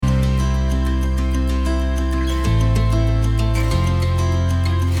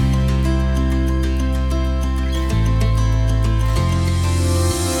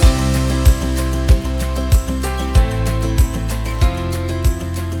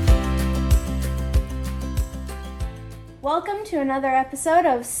Welcome to another episode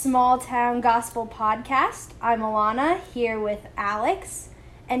of Small Town Gospel Podcast. I'm Alana, here with Alex,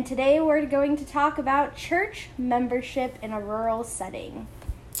 and today we're going to talk about church membership in a rural setting.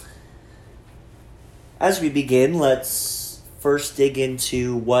 As we begin, let's first dig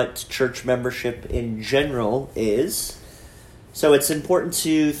into what church membership in general is. So it's important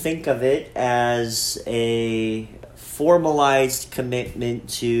to think of it as a formalized commitment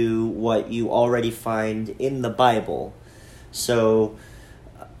to what you already find in the Bible. So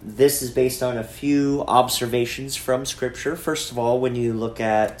this is based on a few observations from Scripture. First of all, when you look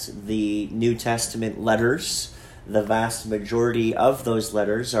at the New Testament letters, the vast majority of those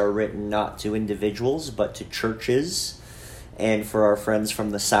letters are written not to individuals, but to churches. And for our friends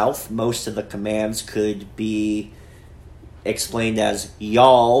from the South, most of the commands could be explained as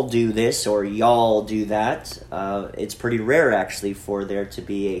y'all do this or y'all do that. It's pretty rare, actually, for there to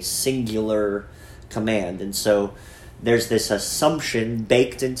be a singular command. And so there's this assumption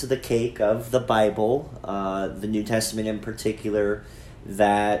baked into the cake of the Bible, the New Testament in particular,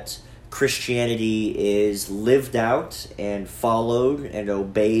 that Christianity is lived out and followed and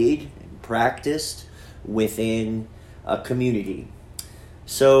obeyed and practiced within a community.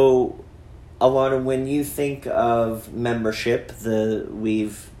 So, Alana, when you think of membership,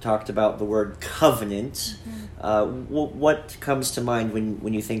 we've talked about the word covenant. What comes to mind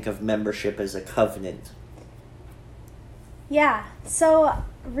when you think of membership as a covenant? Yeah, so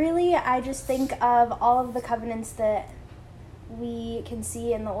really I just think of all of the covenants that we can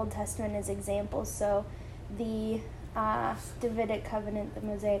see in the Old Testament as examples. So the Davidic covenant, the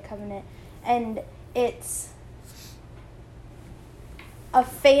Mosaic covenant, and it's a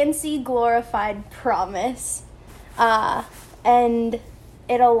fancy glorified promise, and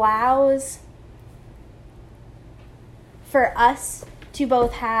it allows for us to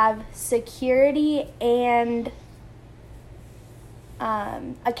both have security and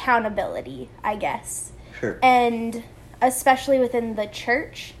accountability, I guess. Sure. And especially within the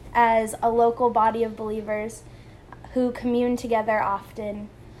church, as a local body of believers who commune together often,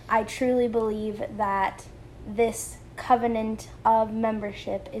 I truly believe that this covenant of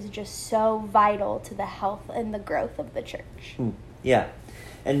membership is just so vital to the health and the growth of the church. Yeah.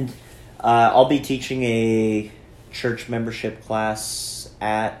 And I'll be teaching a church membership class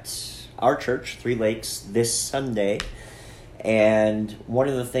at our church, Three Lakes, this Sunday. And one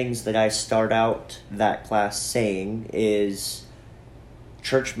of the things that I start out that class saying is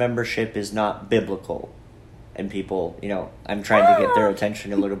church membership is not biblical. And people, I'm trying to get their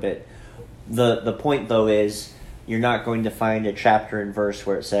attention a little bit. The point, though, is you're not going to find a chapter and verse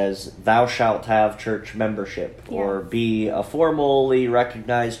where it says, thou shalt have church membership, or be a formally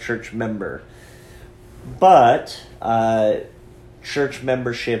recognized church member. But church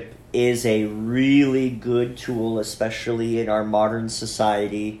membership is a really good tool, especially in our modern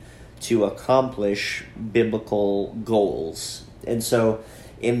society, to accomplish biblical goals. And so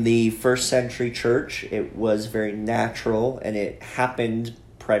in the first century church, it was very natural, and it happened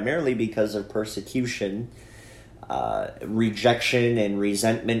primarily because of persecution, rejection and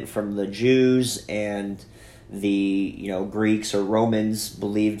resentment from the Jews, and the Greeks or Romans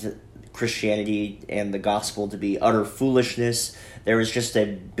believed Christianity and the gospel to be utter foolishness. There was just a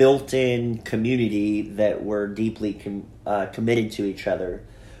built-in community that were deeply committed to each other.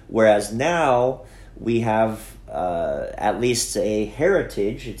 Whereas now we have at least a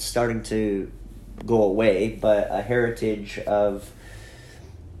heritage. It's starting to go away, but a heritage of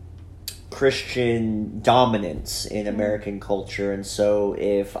Christian dominance in American culture. And so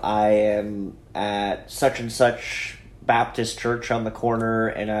if I am at such and such Baptist church on the corner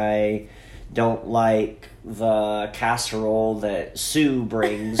and I don't like the casserole that Sue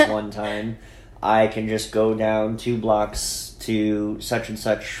brings one time, I can just go down 2 blocks to such and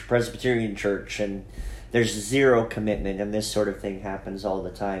such Presbyterian church, and there's zero commitment, and this sort of thing happens all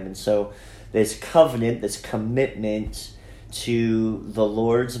the time. And so this covenant, this commitment to the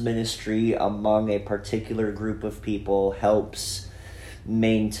Lord's ministry among a particular group of people helps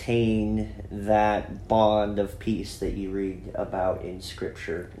maintain that bond of peace that you read about in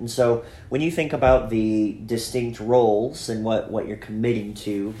Scripture. And so when you think about the distinct roles and what you're committing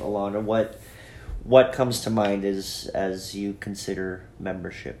to, Alana, what comes to mind as you consider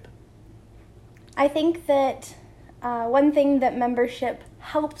membership? I think that one thing that membership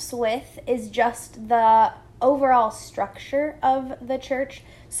helps with is just the overall structure of the church.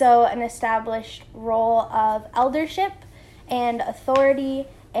 So an established role of eldership and authority,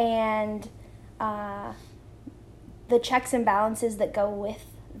 and the checks and balances that go with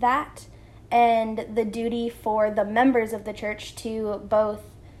that, and the duty for the members of the church to both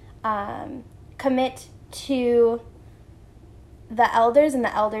commit to the elders, and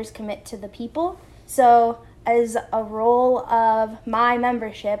the elders commit to the people. So as a role of my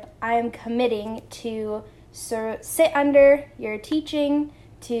membership, I am committing to sit under your teaching,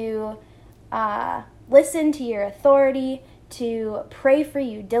 to listen to your authority, to pray for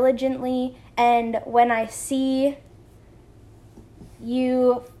you diligently, and when I see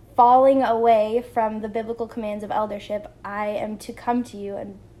you falling away from the biblical commands of eldership, I am to come to you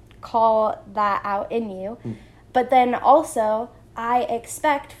and call that out in you. But then also, I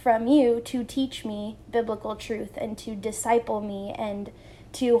expect from you to teach me biblical truth and to disciple me and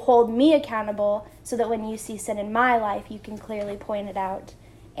to hold me accountable so that when you see sin in my life, you can clearly point it out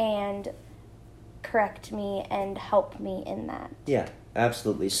and correct me and help me in that. Yeah,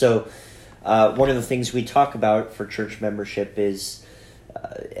 absolutely. So one of the things we talk about for church membership is,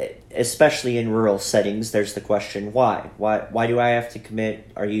 especially in rural settings, there's the question, why? Why do I have to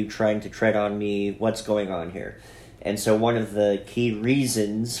commit? Are you trying to tread on me? What's going on here? And so one of the key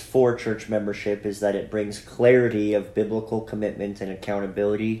reasons for church membership is that it brings clarity of biblical commitment and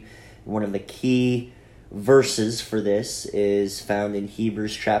accountability. One of the key verses for this is found in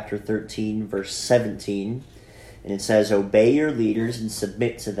Hebrews chapter 13, verse 17. And it says, "Obey your leaders and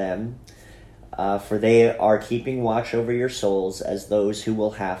submit to them, for they are keeping watch over your souls as those who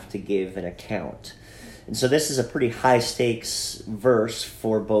will have to give an account." And so this is a pretty high-stakes verse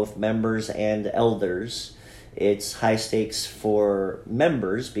for both members and elders. It's high stakes for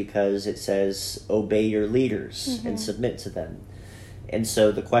members because it says, obey your leaders and submit to them. And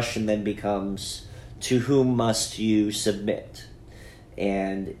so the question then becomes, to whom must you submit?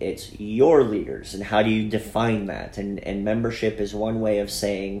 And it's your leaders. And how do you define that? And membership is one way of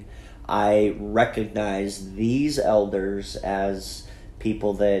saying, I recognize these elders as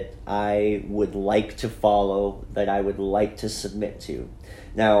people that I would like to follow, that I would like to submit to.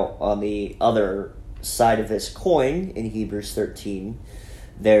 Now, on the other side of this coin, in Hebrews 13,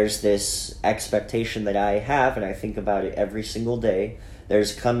 there's this expectation that I have, and I think about it every single day.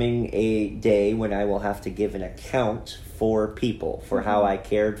 There's coming a day when I will have to give an account for people, for how I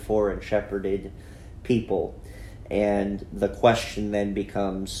cared for and shepherded people. And the question then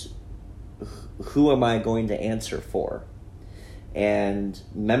becomes, who am I going to answer for? And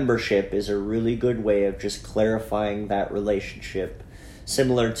membership is a really good way of just clarifying that relationship,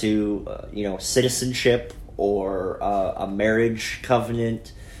 similar to citizenship or a marriage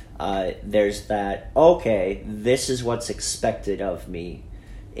covenant. There's that, okay, this is what's expected of me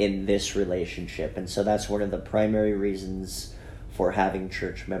in this relationship. And so that's one of the primary reasons for having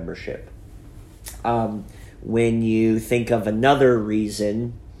church membership. When you think of another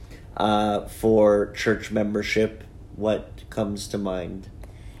reason for church membership, what comes to mind?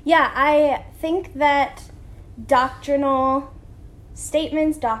 Yeah, I think that doctrinal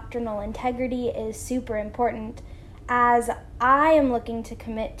statements, doctrinal integrity is super important. As I am looking to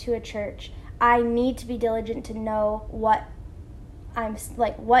commit to a church, I need to be diligent to know what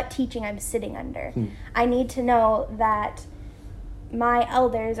teaching I'm sitting under. I need to know that my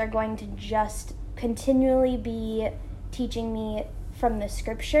elders are going to just continually be teaching me from the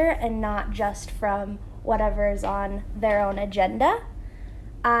scripture and not just from whatever is on their own agenda.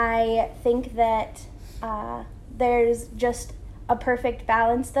 I think that there's just a perfect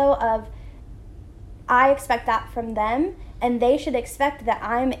balance, though, of I expect that from them, and they should expect that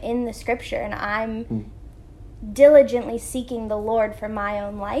I'm in the scripture and I'm diligently seeking the Lord for my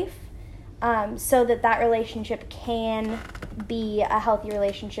own life, so that relationship can be a healthy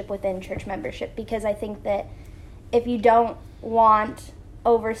relationship within church membership. Because I think that if you don't want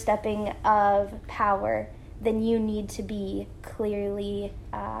overstepping of power, then you need to be clearly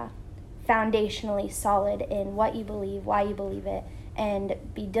foundationally solid in what you believe, why you believe it, and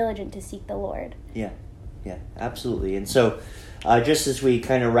be diligent to seek the Lord. Yeah, absolutely. And so just as we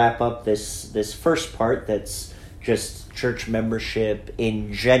kind of wrap up this first part that's just church membership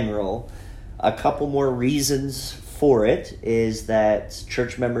in general, a couple more reasons for it is that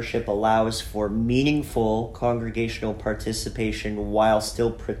church membership allows for meaningful congregational participation while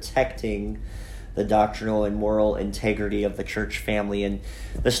still protecting the doctrinal and moral integrity of the church family. And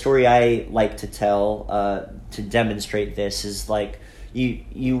the story I like to tell to demonstrate this is like,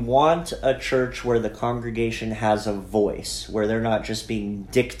 you want a church where the congregation has a voice, where they're not just being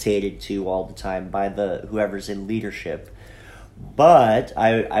dictated to all the time by whoever's in leadership. But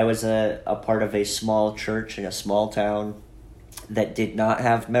I was a part of a small church in a small town that did not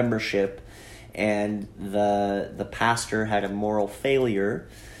have membership, and the pastor had a moral failure,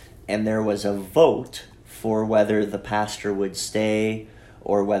 and there was a vote for whether the pastor would stay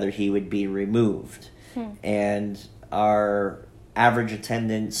or whether he would be removed. And our average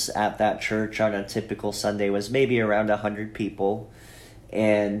attendance at that church on a typical Sunday was maybe around 100 people.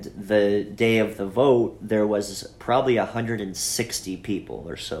 And the day of the vote, there was probably 160 people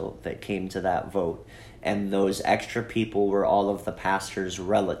or so that came to that vote. And those extra people were all of the pastor's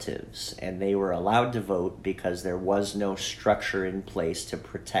relatives. And they were allowed to vote because there was no structure in place to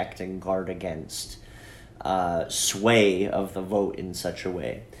protect and guard against sway of the vote in such a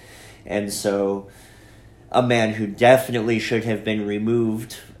way. And so a man who definitely should have been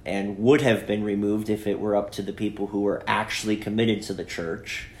removed and would have been removed if it were up to the people who were actually committed to the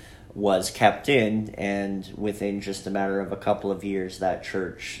church was kept in, and within just a matter of a couple of years, that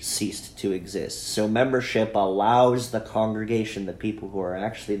church ceased to exist. So membership allows the congregation, the people who are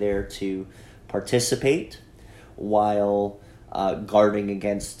actually there, to participate while guarding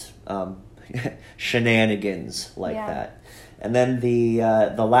against shenanigans like that. And then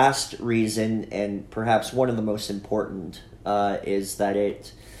the last reason, and perhaps one of the most important, is that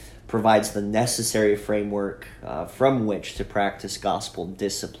it provides the necessary framework from which to practice gospel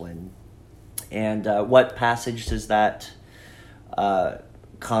discipline. And what passage does that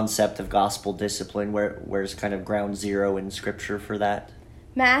concept of gospel discipline, where's kind of ground zero in Scripture for that?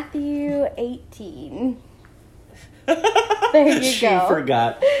 Matthew 18. There you She go.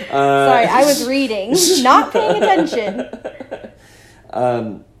 forgot. Sorry, I was reading, not paying attention.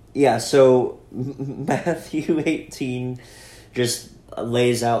 So Matthew 18 just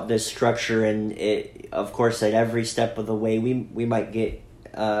lays out this structure, and it, of course, at every step of the way, we might get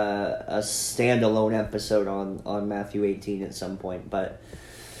a standalone episode on Matthew 18 at some point, but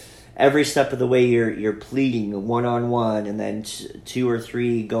every step of the way you're pleading one-on-one, and then two or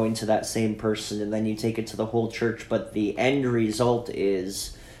three going to that same person, and then you take it to the whole church, but the end result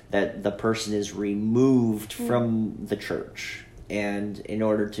is that the person is removed from the church. And in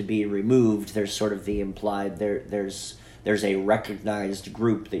order to be removed, there's sort of the implied there's a recognized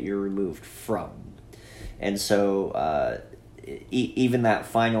group that you're removed from. And so even that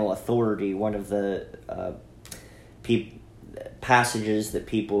final authority, one of the passages that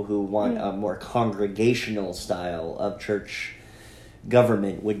people who want a more congregational style of church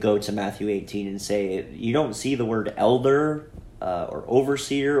government would go to Matthew 18 and say, you don't see the word elder or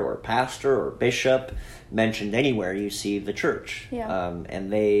overseer or pastor or bishop mentioned anywhere. You see the church.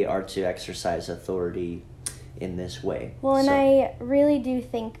 And they are to exercise authority in this way. Well, and I really do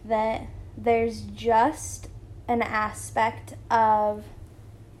think that there's just an aspect of,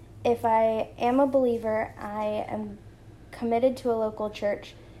 if I am a believer, I am committed to a local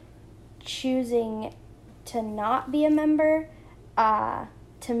church, choosing to not be a member,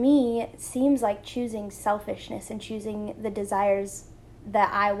 to me, it seems like choosing selfishness and choosing the desires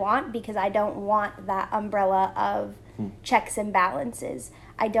that I want, because I don't want that umbrella of checks and balances.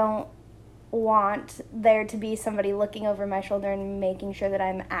 I don't want there to be somebody looking over my shoulder and making sure that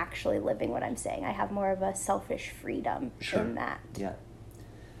I'm actually living what I'm saying. I have more of a selfish freedom in that.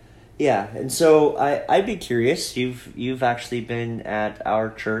 Yeah, and so I'd be curious. You've actually been at our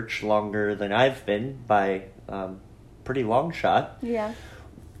church longer than I've been by pretty long shot. Yeah.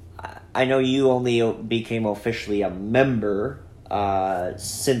 I know you only became officially a member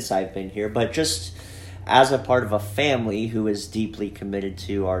since I've been here, but just as a part of a family who is deeply committed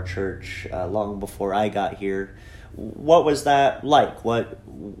to our church long before I got here, what was that like? What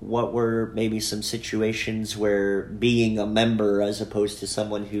were maybe some situations where being a member as opposed to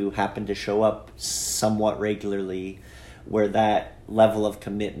someone who happened to show up somewhat regularly, where that level of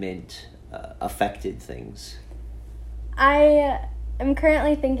commitment affected things? I am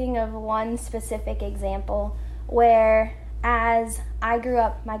currently thinking of one specific example where, as I grew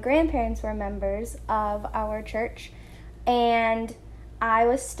up, my grandparents were members of our church, and I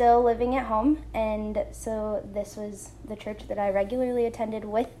was still living at home, and so this was the church that I regularly attended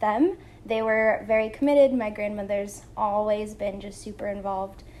with them. They were very committed. My grandmother's always been just super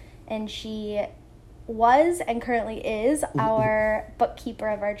involved, and she was and currently is our bookkeeper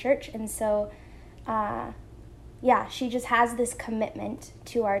of our church, and so she just has this commitment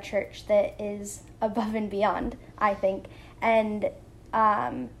to our church that is above and beyond, I think. And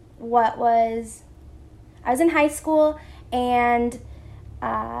I was in high school, and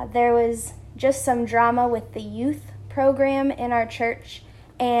there was just some drama with the youth program in our church,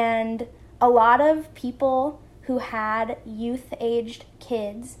 and a lot of people who had youth-aged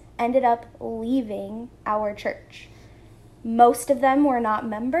kids ended up leaving our church. Most of them were not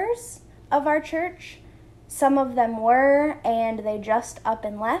members of our church. Some of them were, and they just up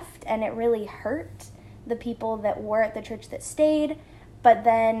and left, and it really hurt the people that were at the church that stayed. But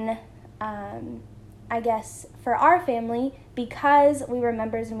then I guess for our family, because we were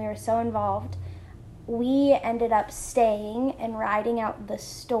members and we were so involved, we ended up staying and riding out the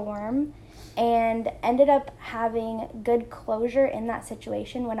storm and ended up having good closure in that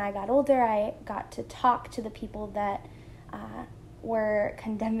situation. When I got older, I got to talk to the people that were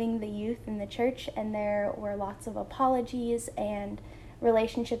condemning the youth in the church, and there were lots of apologies and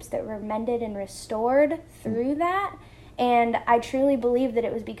relationships that were mended and restored through that. And I truly believe that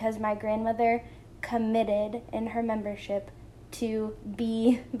it was because my grandmother committed in her membership to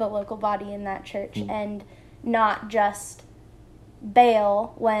be the local body in that church and not just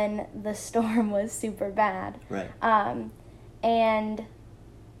bail when the storm was super bad. Right. And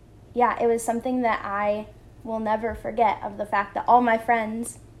yeah, it was something that I will never forget, of the fact that all my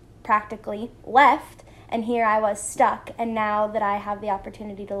friends practically left, and here I was stuck. And now that I have the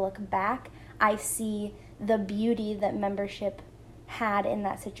opportunity to look back, I see the beauty that membership had in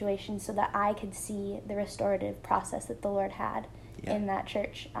that situation, so that I could see the restorative process that the Lord had in that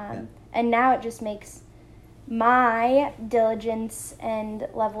church. And now it just makes my diligence and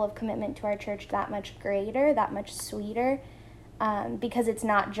level of commitment to our church that much greater, that much sweeter, because it's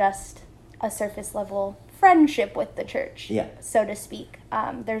not just a surface level friendship with the church, so to speak.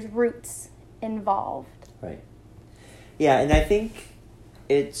 There's roots involved. Right. Yeah, and I think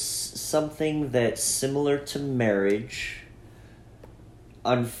it's something that's similar to marriage.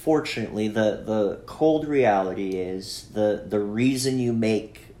 Unfortunately, the cold reality is the reason you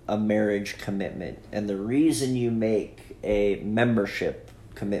make a marriage commitment and the reason you make a membership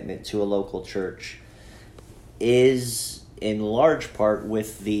commitment to a local church is in large part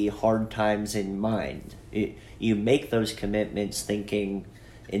with the hard times in mind. You make those commitments thinking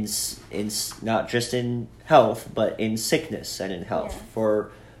in not just in health, but in sickness and in health,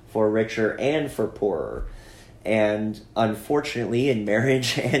 for richer and for poorer. And unfortunately, in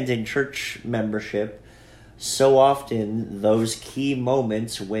marriage and in church membership, so often those key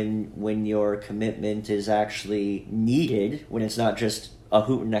moments when your commitment is actually needed, when it's not just a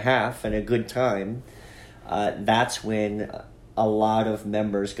hoot and a half and a good time, that's when a lot of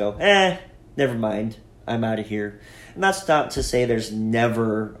members go, never mind, I'm out of here. And that's not to say there's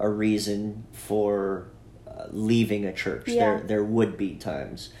never a reason for leaving a church. There would be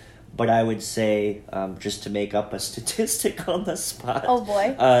times. But I would say, just to make up a statistic on the spot, oh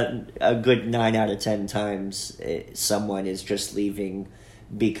boy, a good 9 out of 10 times someone is just leaving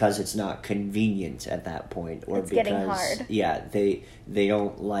because it's not convenient at that point, or it's because getting hard. Yeah, they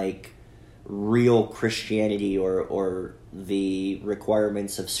don't like real Christianity or the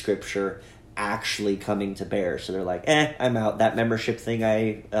requirements of Scripture actually coming to bear. So they're like, I'm out. That membership thing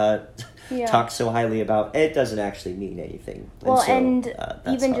I talked so highly about, it doesn't actually mean anything. Well, and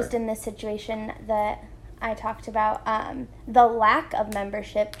even just in this situation that I talked about, the lack of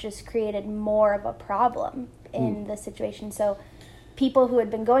membership just created more of a problem in the situation. So people who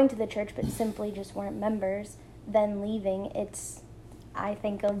had been going to the church but simply just weren't members, then leaving, it's, I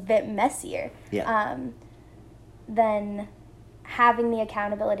think, a bit messier than having the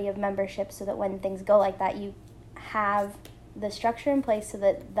accountability of membership, so that when things go like that, you have the structure in place so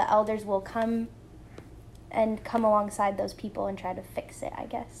that the elders will come alongside those people and try to fix it, I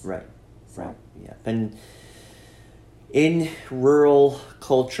guess. Right. Yeah. And in rural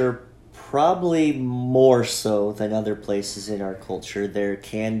culture, probably more so than other places in our culture, there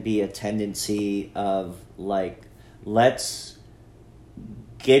can be a tendency of like, let's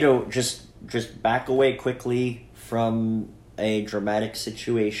just back away quickly from a dramatic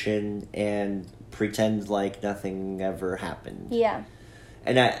situation and pretend like nothing ever happened. Yeah.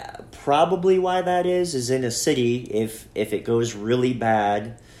 And probably why that is in a city, if it goes really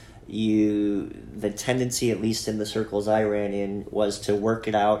bad, the tendency, at least in the circles I ran in, was to work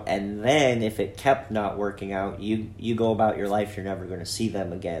it out, and then if it kept not working out, you go about your life, you're never going to see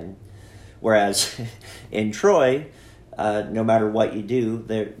them again. Whereas in Troy, no matter what you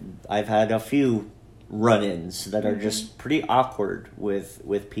do, I've had a few run-ins that are just pretty awkward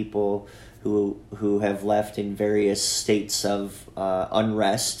with people who have left in various states of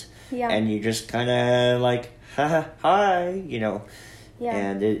unrest, and you just kind of like, hi,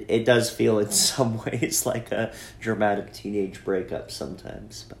 and it does feel in some ways like a dramatic teenage breakup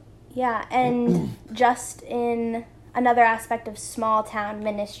sometimes. But. Yeah, and just in another aspect of small town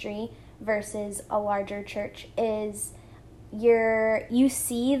ministry versus a larger church is you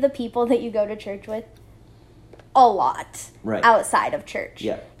see the people that you go to church with a lot outside of church.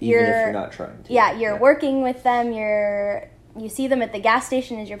 Yeah, even if you're not trying to. Yeah, you're working with them. You see them at the gas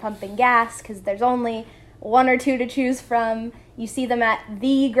station as you're pumping gas because there's only one or two to choose from. You see them at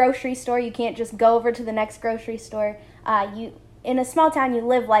the grocery store. You can't just go over to the next grocery store. In a small town, you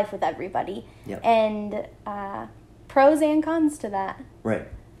live life with everybody. Yep. And pros and cons to that. Right,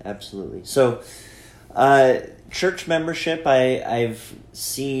 absolutely. So Church membership, I've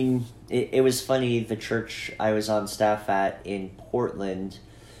seen, it was funny, the church I was on staff at in Portland,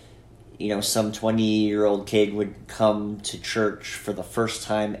 some 20-year-old kid would come to church for the first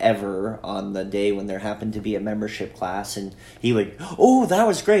time ever on the day when there happened to be a membership class, and he would, oh, that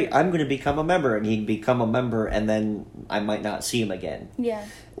was great, I'm going to become a member, and he'd become a member, and then I might not see him again. Yeah.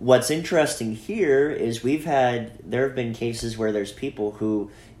 What's interesting here is there have been cases where there's people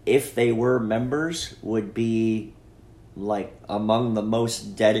who, if they were members, would be like among the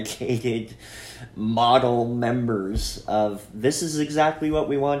most dedicated model members of, this is exactly what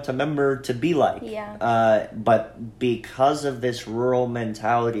we want a member to be like. Yeah. But because of this rural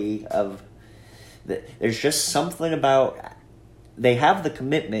mentality of, there's just something about, they have the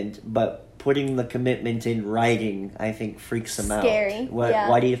commitment, but putting the commitment in writing, I think, freaks them out. Scary.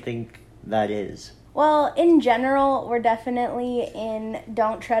 Why do you think that is? Well, in general, we're definitely in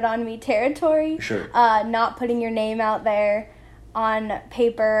don't tread on me territory. Sure. Not putting your name out there on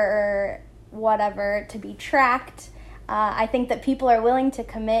paper or whatever to be tracked. I think that people are willing to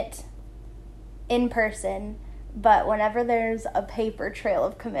commit in person, but whenever there's a paper trail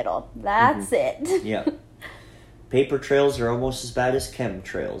of committal, that's it. Yeah. Paper trails are almost as bad as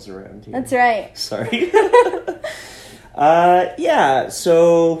chemtrails around here. That's right. Sorry. Yeah,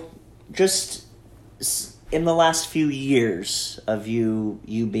 so just in the last few years of you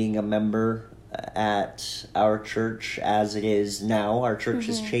being a member at our church as it is now, our church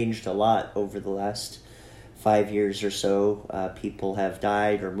has changed a lot over the last 5 years or so. People have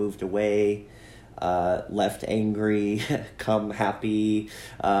died or moved away, left angry, come happy,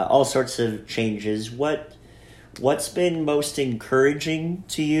 all sorts of changes. What's been most encouraging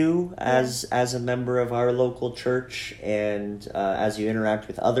to you as a member of our local church, and as you interact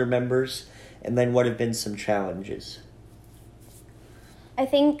with other members? And then what have been some challenges? I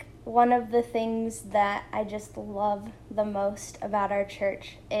think one of the things that I just love the most about our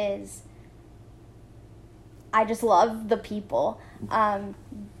church is I just love the people.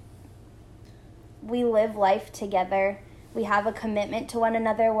 We live life together. We have a commitment to one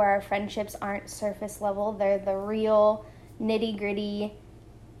another where our friendships aren't surface level. They're the real, nitty-gritty,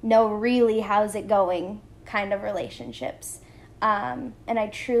 no, really, how's it going kind of relationships. And I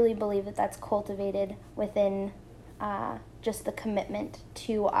truly believe that that's cultivated within just the commitment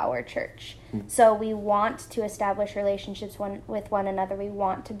to our church. So we want to establish relationships with one another. We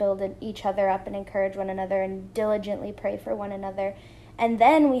want to build each other up and encourage one another and diligently pray for one another. And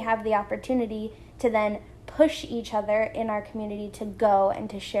then we have the opportunity to then push each other in our community to go and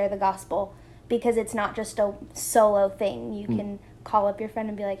to share the gospel, because it's not just a solo thing. You can call up your friend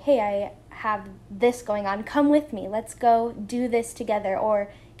and be like, hey, I have this going on, come with me, let's go do this together,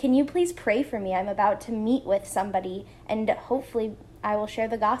 or can you please pray for me, I'm about to meet with somebody and hopefully I will share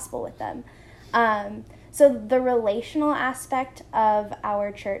the gospel with them. So the relational aspect of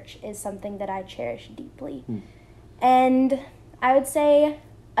our church is something that I cherish deeply. And I would say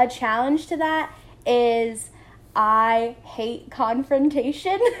a challenge to that is I hate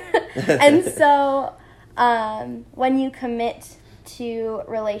confrontation. And so when you commit to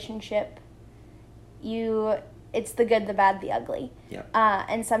relationship, it's the good, the bad, the ugly. Yeah.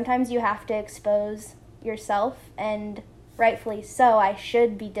 And sometimes you have to expose yourself, and rightfully so, I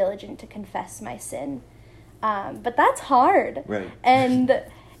should be diligent to confess my sin. But that's hard. Right. And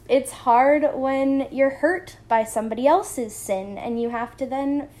it's hard when you're hurt by somebody else's sin, and you have to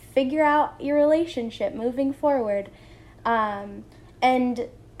then figure out your relationship moving forward. And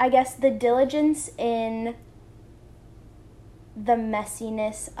I guess the diligence in the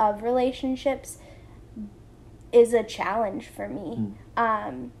messiness of relationships is a challenge for me.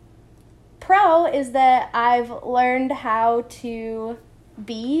 Pro is that I've learned how to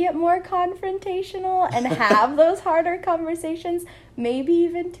be more confrontational and have those harder conversations, maybe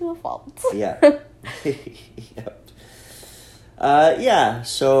even to a fault. Yeah. Yep. Yeah,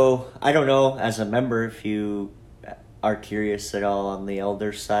 so I don't know, as a member, if you are curious at all on the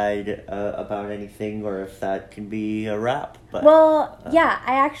elder side about anything, or if that can be a wrap. But, yeah,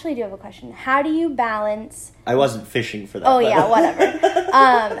 I actually do have a question. How do you balance... I wasn't fishing for that. Oh, yeah,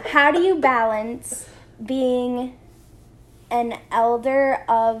 whatever. How do you balance being an elder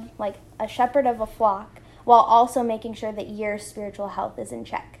of, like, a shepherd of a flock, while also making sure that your spiritual health is in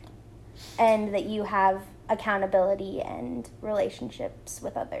check, and that you have accountability and relationships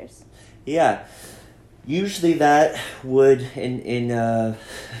with others? Yeah. Usually that would, in a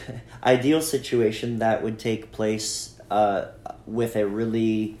ideal situation, that would take place with a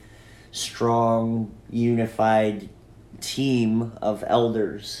really strong, unified team of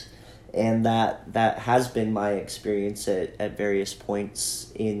elders. And that has been my experience at various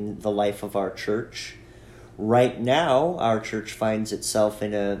points in the life of our church. right now, our church finds itself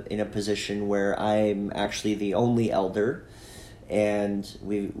in a position where I'm actually the only elder, and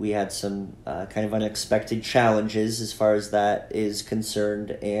we had some kind of unexpected challenges as far as that is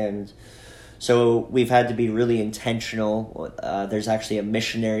concerned, and so we've had to be really intentional. There's actually a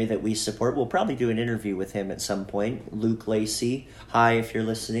missionary that we support. We'll probably do an interview with him at some point, Luke Lacey. Hi, if you're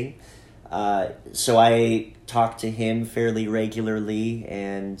listening. So I talk to him fairly regularly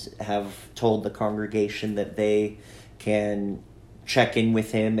and have told the congregation that they can check in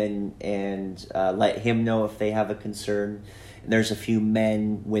with him and let him know if they have a concern. And there's a few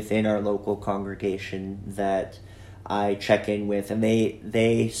men within our local congregation that I check in with, and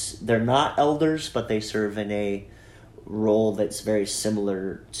they're not elders, but they serve in a role that's very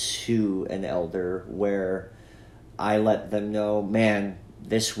similar to an elder, where I let them know, man,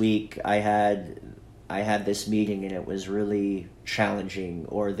 this week I had this meeting and it was really challenging,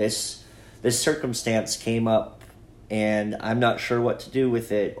 or this circumstance came up and I'm not sure what to do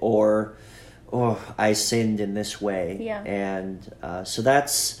with it, or I sinned in this way. Yeah. And so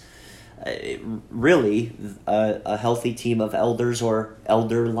that's really a healthy team of elders or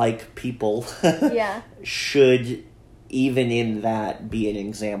elder-like people Yeah. should, even in that, be an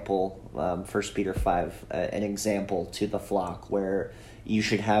example. 1 Peter 5, an example to the flock, where you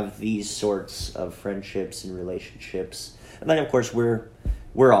should have these sorts of friendships and relationships. And then, of course, we're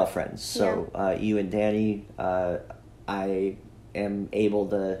all friends. So you and Danny, I am able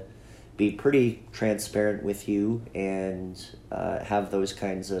to be pretty transparent with you and have those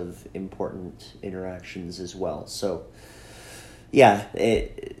kinds of important interactions as well. So, yeah,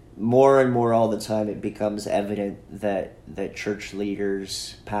 more and more all the time it becomes evident that church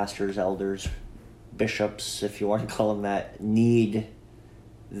leaders, pastors, elders, bishops, if you want to call them that, need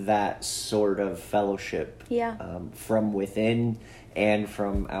that sort of fellowship from within and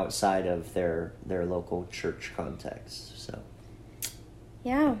from outside of their local church context. So,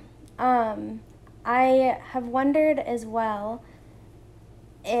 yeah. I have wondered as well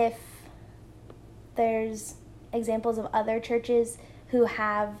if there's examples of other churches who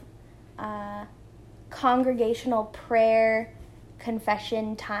have congregational prayer,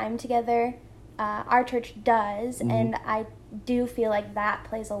 confession time together. Our church does, mm-hmm. and I do feel like that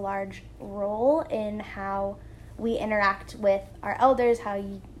plays a large role in how we interact with our elders, how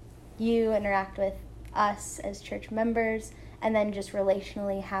you interact with us as church members, and then just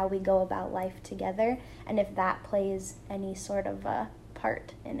relationally how we go about life together, and if that plays any sort of a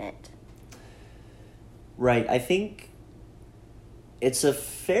part in it. Right. I think it's a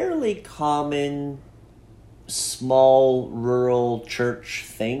fairly common small rural church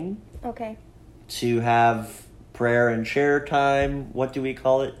thing. Okay. To have prayer and share time. What do we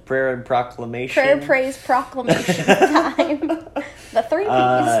call it? Prayer and proclamation. Prayer, praise, proclamation time. The 3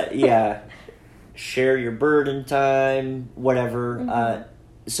 P's. Yeah. Share your burden time, whatever. Mm-hmm.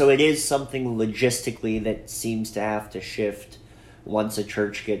 So it is something logistically that seems to have to shift once a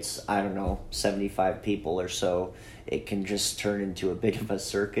church gets, 75 people or so. It can just turn into a bit of a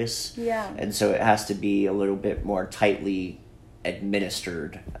circus. Yeah. And so it has to be a little bit more tightly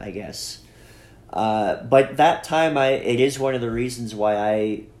administered, I guess. But that time, it is one of the reasons why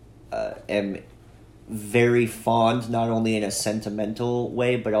I am very fond, not only in a sentimental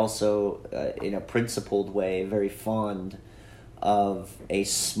way, but also in a principled way, very fond of a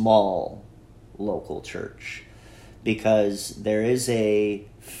small local church. Because there is a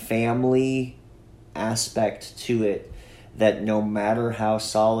family aspect to it that no matter how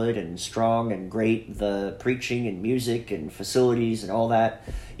solid and strong and great the preaching and music and facilities and all that,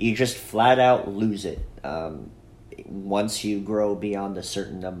 you just flat out lose it once you grow beyond a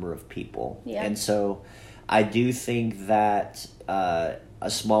certain number of people. Yeah. And so I do think that a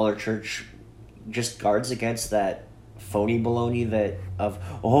smaller church just guards against that phony baloney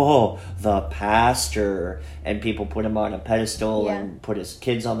the pastor, and people put him on a pedestal and put his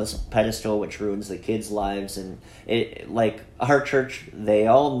kids on this pedestal, which ruins the kids' lives. And it, like our church, they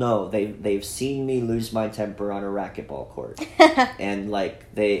all know they've seen me lose my temper on a racquetball court, and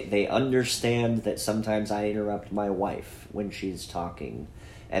like they understand that sometimes I interrupt my wife when she's talking,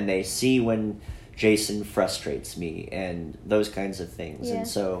 and they see when Jason frustrates me and those kinds of things. And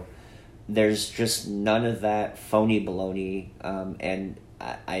so there's just none of that phony baloney, and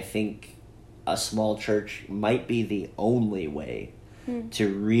I think a small church might be the only way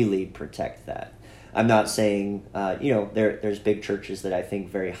to really protect that. I'm not saying, there's big churches that I think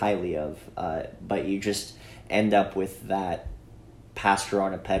very highly of, but you just end up with that pastor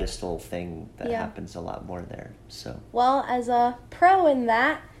on a pedestal thing that happens a lot more there. So, well, as a pro in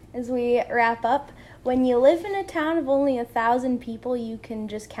that, as we wrap up, when you live in a town of only 1,000 people, you can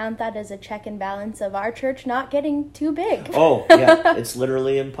just count that as a check and balance of our church not getting too big. Oh, yeah. It's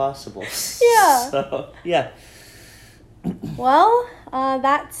literally impossible. Yeah. So, yeah. Well,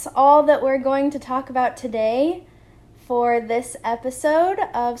 that's all that we're going to talk about today for this episode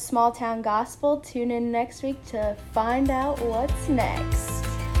of Small Town Gospel. Tune in next week to find out what's next.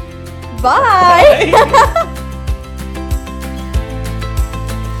 Bye!